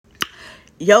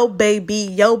Yo, baby,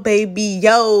 yo, baby,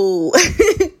 yo.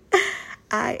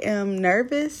 I am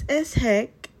nervous as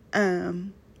heck. I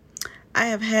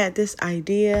have had this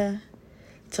idea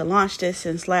to launch this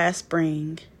since last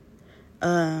spring.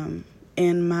 In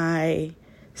my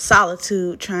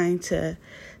solitude, trying to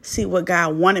see what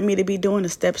God wanted me to be doing, the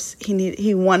steps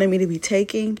He wanted me to be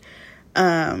taking.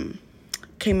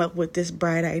 Came up with this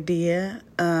bright idea.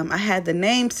 I had the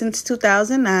name since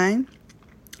 2009.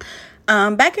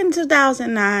 Back in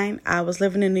 2009, I was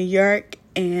living in New York,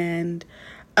 and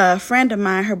a friend of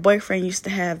mine, her boyfriend, used to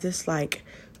have this like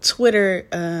Twitter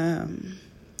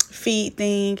feed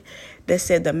thing that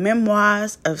said the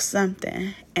memoirs of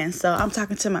something. And so I'm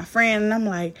talking to my friend, and I'm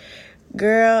like,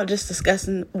 girl, just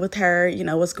discussing with her,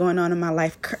 what's going on in my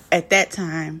life at that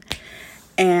time.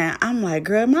 And I'm like,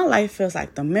 girl, my life feels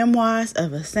like the memoirs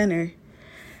of a sinner.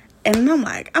 And I'm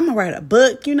like, I'm going to write a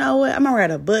book. You know what? I'm going to write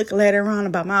a book later on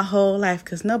about my whole life,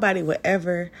 because nobody would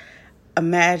ever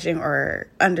imagine or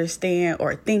understand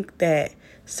or think that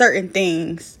certain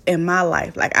things in my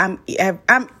life, like I'm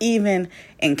even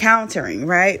encountering,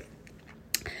 right?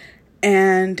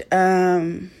 And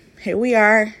here we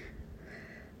are,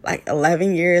 like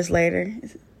 11 years later,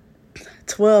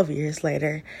 12 years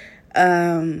later,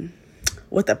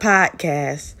 with a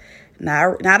podcast.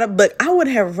 Not a book. I would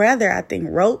have rather, I think,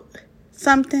 wrote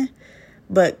something,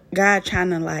 but God trying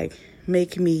to like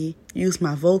make me use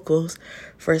my vocals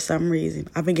for some reason.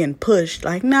 I've been getting pushed,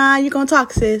 like, nah, you gonna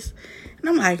talk, sis. And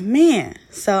I'm like, man.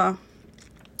 So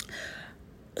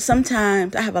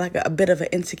sometimes I have like a bit of an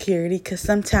insecurity, because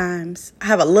sometimes I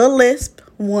have a little lisp.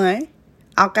 One,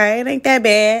 okay, it ain't that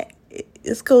bad.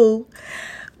 It's cool,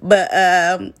 but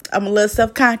I'm a little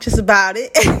self-conscious about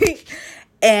it.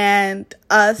 And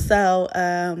also,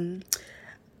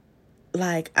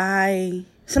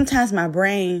 sometimes my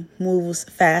brain moves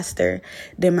faster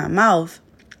than my mouth,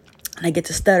 and I get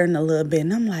to stuttering a little bit.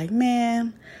 And I'm like,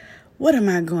 man, what am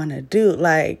I going to do?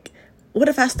 Like, what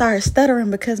if I start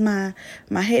stuttering because my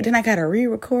head, then I got to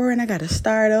re-record and I got to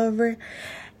start over.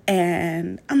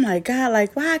 And I'm like, God,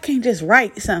 like, why I can't just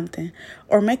write something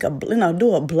or make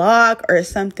do a blog or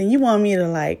something? You want me to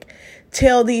like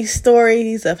tell these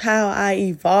stories of how I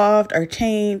evolved or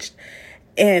changed,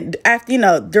 and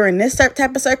after, during this type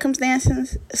of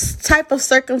circumstances,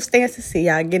 see,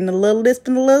 y'all getting a little lisp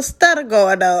and a little stutter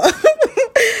going on.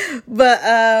 But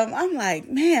I'm like,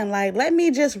 man, like, let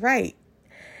me just write,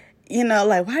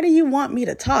 like, why do you want me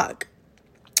to talk?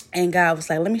 And God was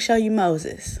like, let me show you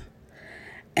Moses.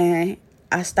 And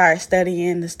I started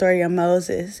studying the story of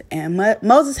Moses, and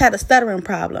Moses had a stuttering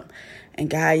problem, and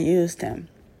God used him.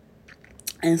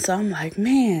 And so I'm like,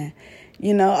 man,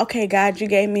 okay, God, you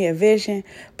gave me a vision,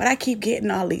 but I keep getting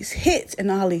all these hits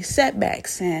and all these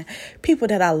setbacks, and people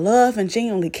that I love and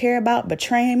genuinely care about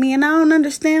betraying me. And I don't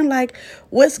understand, like,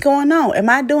 what's going on? Am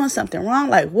I doing something wrong?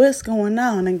 Like, what's going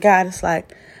on? And God is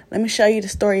like, let me show you the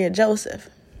story of Joseph.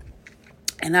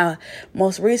 And I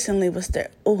most recently was there.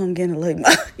 Oh, I'm getting a little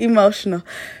emotional.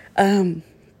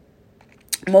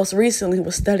 Most recently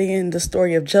was studying the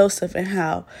story of Joseph and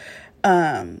how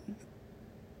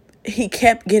he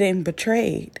kept getting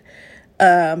betrayed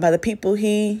by the people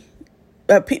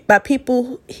by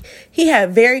people. He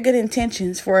had very good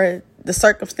intentions for the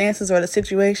circumstances or the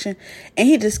situation, and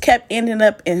he just kept ending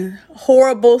up in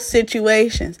horrible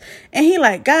situations. And he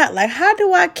like, God, like, how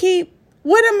do I keep?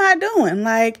 What am I doing?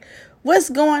 Like, what's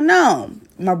going on?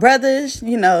 My brothers,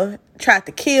 tried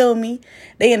to kill me.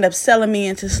 They end up selling me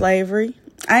into slavery.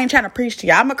 I ain't trying to preach to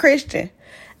y'all. I'm a Christian.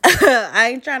 I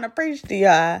ain't trying to preach to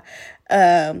y'all.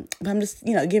 But I'm just,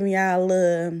 giving y'all a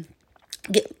little,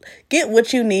 get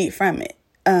what you need from it,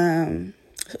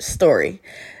 story.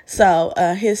 So,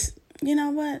 you know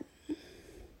what?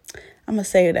 I'm going to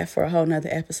save that for a whole nother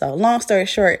episode. Long story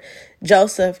short,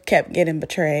 Joseph kept getting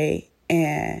betrayed,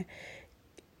 and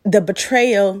the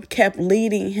betrayal kept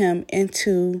leading him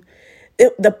into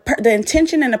the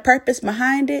intention and the purpose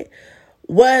behind it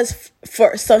was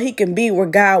so he can be where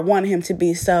God wanted him to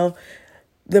be. So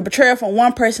the betrayal from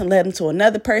one person led him to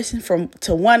another person,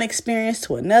 to one experience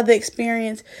to another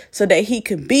experience, so that he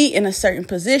could be in a certain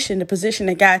position, the position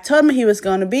that God told him he was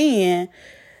going to be in,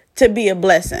 to be a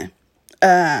blessing,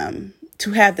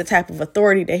 to have the type of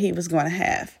authority that he was going to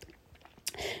have.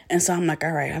 And so I'm like,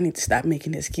 all right, I need to stop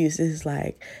making excuses.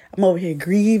 Like, I'm over here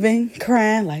grieving,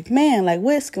 crying, like, man, like,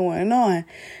 what's going on?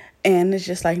 And it's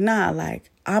just like, nah, like,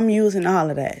 I'm using all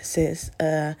of that, sis.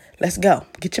 Let's go.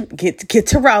 Get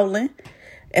to rolling,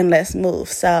 and let's move.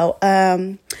 So,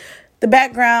 the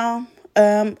background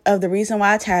of the reason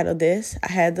why I titled this,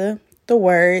 I had the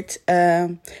words,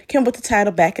 came up with the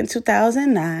title back in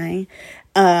 2009.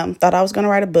 Thought I was going to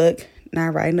write a book,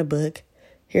 not writing a book.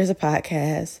 here's a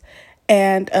podcast.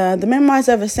 And the Memoirs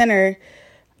of a Sinner,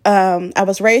 I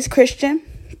was raised Christian,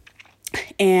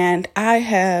 and I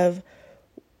have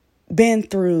been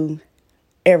through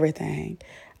everything.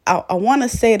 I want to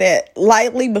say that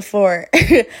lightly before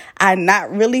I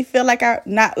not really feel like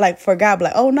not like for God, but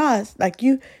like, oh no, it's like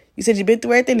you said you've been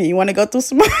through everything and you want to go through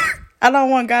some more. I don't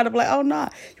want God to be like, oh no,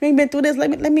 you ain't been through this. Let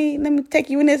me take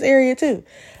you in this area too.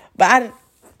 But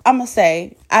I'm going to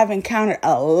say I've encountered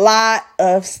a lot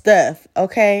of stuff.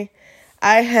 Okay.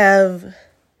 I have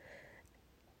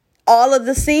all of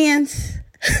the sins.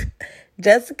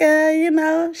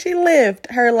 Jessica, she lived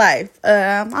her life.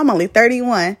 I'm only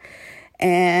 31,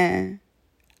 and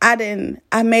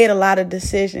I made a lot of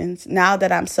decisions now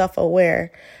that I'm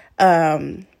self-aware,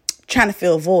 trying to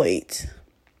fill voids.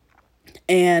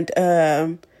 And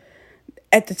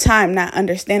at the time, not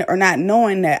understanding or not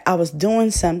knowing that I was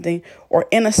doing something or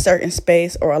in a certain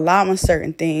space or allowing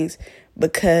certain things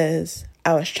because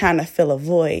I was trying to fill a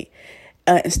void,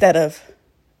 instead of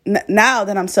now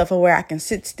that I'm self-aware, I can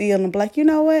sit still and be like, you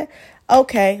know what?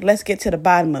 Okay, let's get to the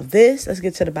bottom of this. Let's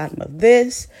get to the bottom of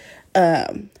this.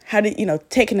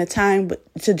 Taking the time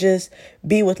to just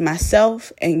be with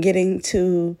myself and getting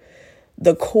to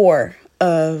the core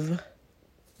of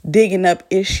digging up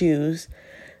issues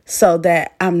so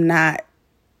that I'm not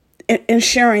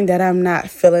ensuring that I'm not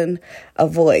filling a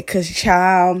void. Because,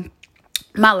 child,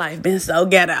 my life been so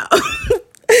ghetto.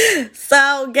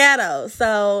 So ghetto.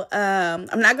 So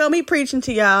I'm not going to be preaching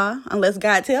to y'all unless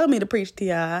God tell me to preach to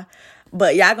y'all.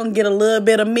 But y'all going to get a little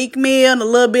bit of Meek Mill and a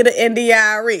little bit of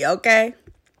NDRE, okay?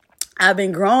 I've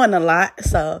been growing a lot,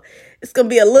 so it's going to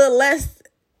be a little less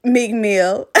Meek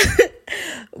Mill.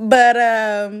 But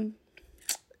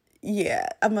yeah,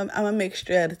 I'm a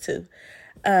mixture of the two.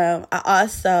 I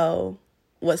also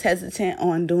was hesitant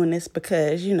on doing this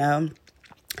because,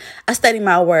 I study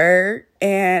my word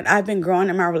and I've been growing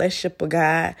in my relationship with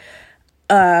God.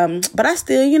 But I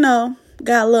still,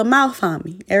 got a little mouth on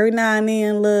me. Every now and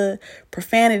then, a little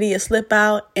profanity will slip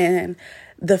out, and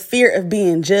the fear of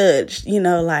being judged,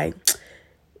 like,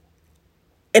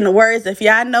 in the words, if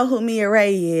y'all know who Mia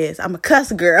Ray is, I'm a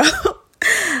cuss girl.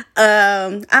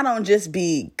 I don't just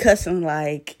be cussing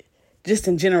like just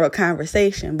in general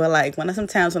conversation, but like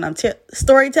sometimes when I'm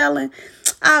storytelling,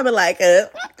 I'll be like, and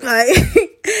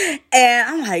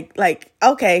I'm like,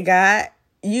 okay, God,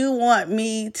 you want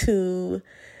me to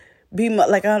be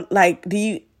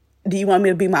do you want me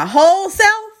to be my whole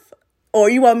self, or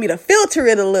you want me to filter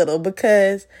it a little?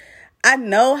 Because I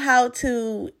know how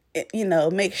to,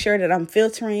 make sure that I'm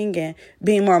filtering and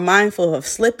being more mindful of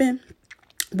slipping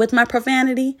with my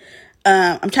profanity.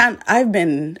 I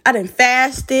done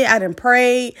fasted, I done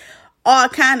prayed, all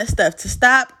kind of stuff to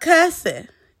stop cussing.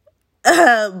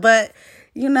 But,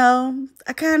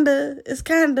 it's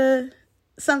kind of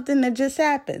something that just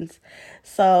happens.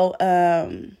 So,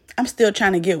 I'm still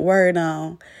trying to get word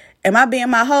on, am I being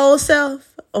my whole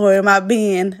self, or am I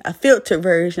being a filtered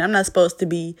version? I'm not supposed to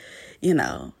be,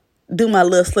 do my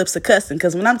little slips of cussing.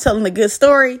 Because when I'm telling a good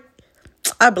story,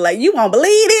 I be like, you won't believe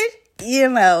it,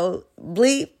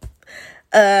 bleep.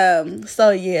 So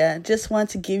yeah, just want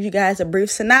to give you guys a brief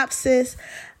synopsis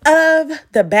of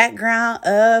the background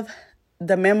of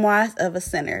the Memoirs of a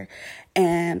Sinner,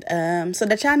 and so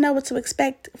that y'all know what to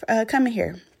expect coming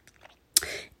here.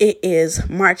 It is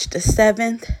March the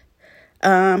 7th.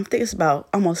 I think it's about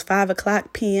almost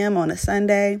 5:00 p.m. on a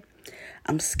Sunday.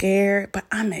 I'm scared, but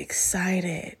I'm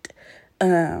excited.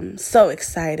 So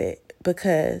excited,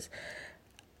 because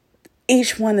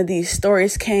each one of these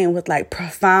stories came with like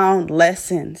profound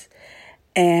lessons,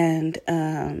 and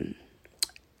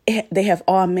they have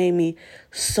all made me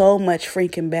so much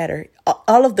freaking better.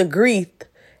 All of the grief,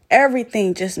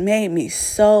 everything just made me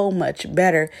so much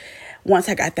better once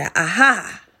I got that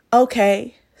aha.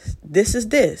 Okay, this is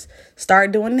this.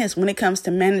 Start doing this when it comes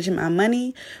to managing my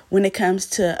money, when it comes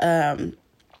to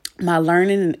my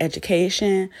learning and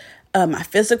education, my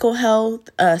physical health,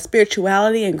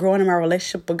 spirituality, and growing in my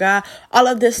relationship with God. All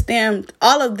of this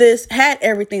had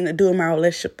everything to do with my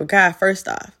relationship with God, first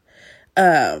off.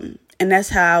 And that's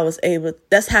how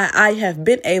I have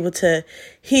been able to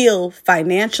heal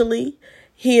financially,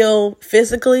 heal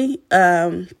physically,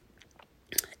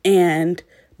 and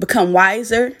become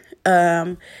wiser,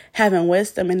 having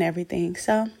wisdom and everything.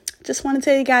 So just want to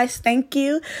tell you guys, thank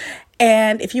you.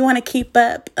 And if you want to keep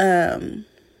up, let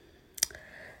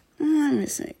me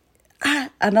see. I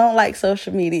don't like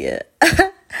social media.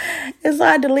 And so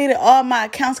I deleted all my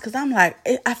accounts because I'm like,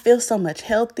 I feel so much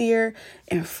healthier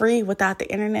and free without the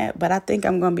internet. But I think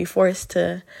I'm going to be forced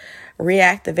to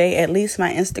reactivate at least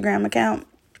my Instagram account.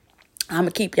 I'm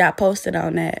going to keep y'all posted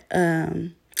on that.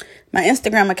 My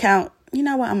Instagram account, you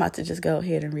know what? I'm about to just go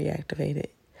ahead and reactivate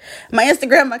it. My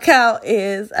Instagram account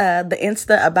is the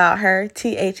Insta About Her,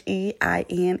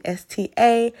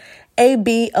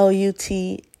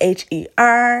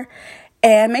 THEINSTAABOUTHER.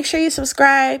 And make sure you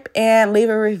subscribe and leave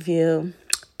a review.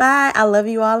 Bye. I love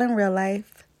you all in real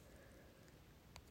life.